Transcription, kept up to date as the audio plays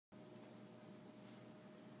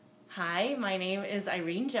Hi, my name is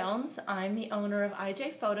Irene Jones. I'm the owner of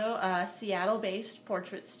IJ Photo, a Seattle-based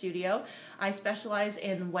portrait studio. I specialize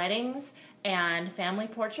in weddings and family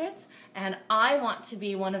portraits, and I want to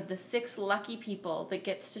be one of the 6 lucky people that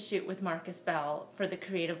gets to shoot with Marcus Bell for the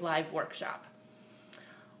Creative Live workshop.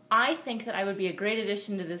 I think that I would be a great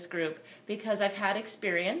addition to this group because I've had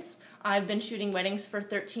experience. I've been shooting weddings for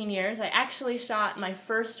 13 years. I actually shot my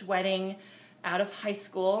first wedding out of high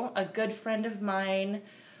school. A good friend of mine,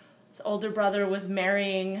 his older brother, was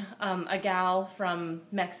marrying a gal from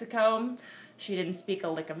Mexico. She didn't speak a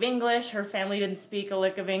lick of English. Her family didn't speak a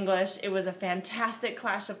lick of English. It was a fantastic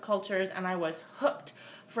clash of cultures, and I was hooked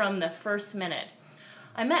from the first minute.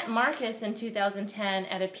 I met Marcus in 2010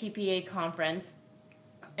 at a PPA conference,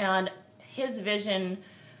 and his vision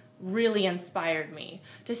really inspired me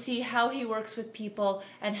to see how he works with people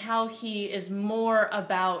and how he is more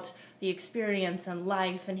about the experience and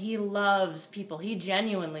life, and he loves people. He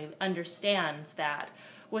genuinely understands that.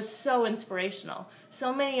 Was so inspirational.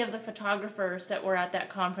 So many of the photographers that were at that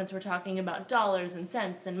conference were talking about dollars and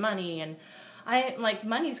cents and money, and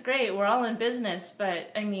money's great, we're all in business,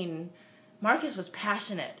 but I mean, Marcus was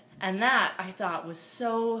passionate. And that, I thought, was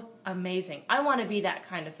so amazing. I want to be that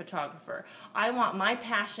kind of photographer. I want my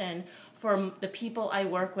passion for the people I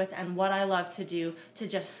work with and what I love to do to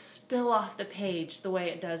just spill off the page the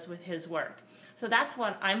way it does with his work. So that's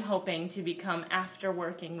what I'm hoping to become after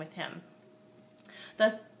working with him.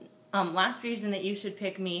 The last reason that you should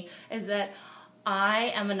pick me is that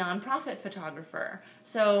I am a nonprofit photographer.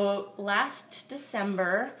 So last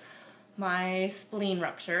December, my spleen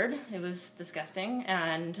ruptured. It was disgusting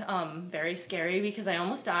and very scary because I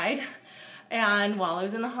almost died. And while I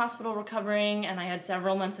was in the hospital recovering, and I had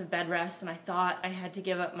several months of bed rest, and I thought I had to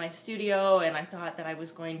give up my studio, and I thought that I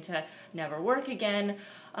was going to never work again,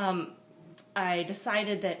 I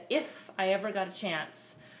decided that if I ever got a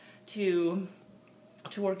chance to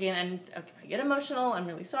work again, and if I get emotional, I'm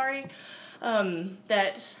really sorry,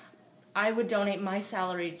 that I would donate my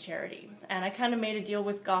salary to charity. And I kind of made a deal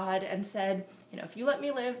with God and said, you know, if you let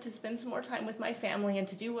me live to spend some more time with my family and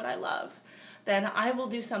to do what I love, then I will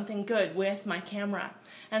do something good with my camera.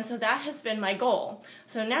 And so that has been my goal.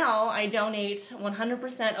 So now I donate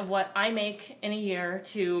 100% of what I make in a year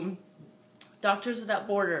to Doctors Without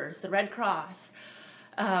Borders, the Red Cross,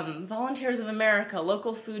 Volunteers of America,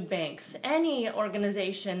 local food banks, any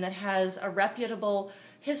organization that has a reputable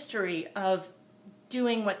history of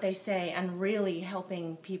doing what they say and really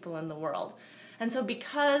helping people in the world. And so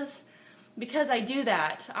because I do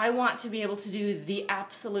that, I want to be able to do the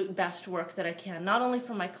absolute best work that I can, not only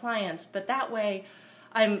for my clients, but that way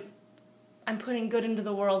I'm putting good into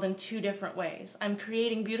the world in 2 different ways. I'm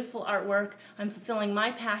creating beautiful artwork, I'm fulfilling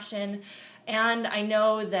my passion, and I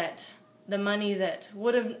know that the money that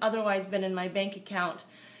would have otherwise been in my bank account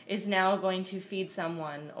is now going to feed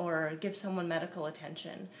someone or give someone medical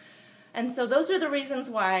attention. And so those are the reasons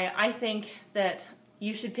why I think that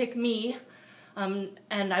you should pick me,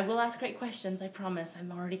 and I will ask great questions, I promise.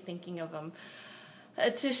 I'm already thinking of them,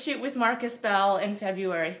 to shoot with Marcus Bell in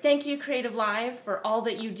February. Thank you, Creative Live, for all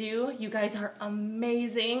that you do. You guys are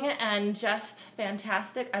amazing and just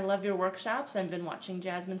fantastic. I love your workshops. I've been watching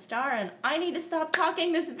Jasmine Star, and I need to stop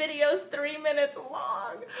talking. This video's 3 minutes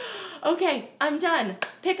long. Okay, I'm done.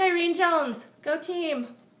 Pick Irene Jones. Go team.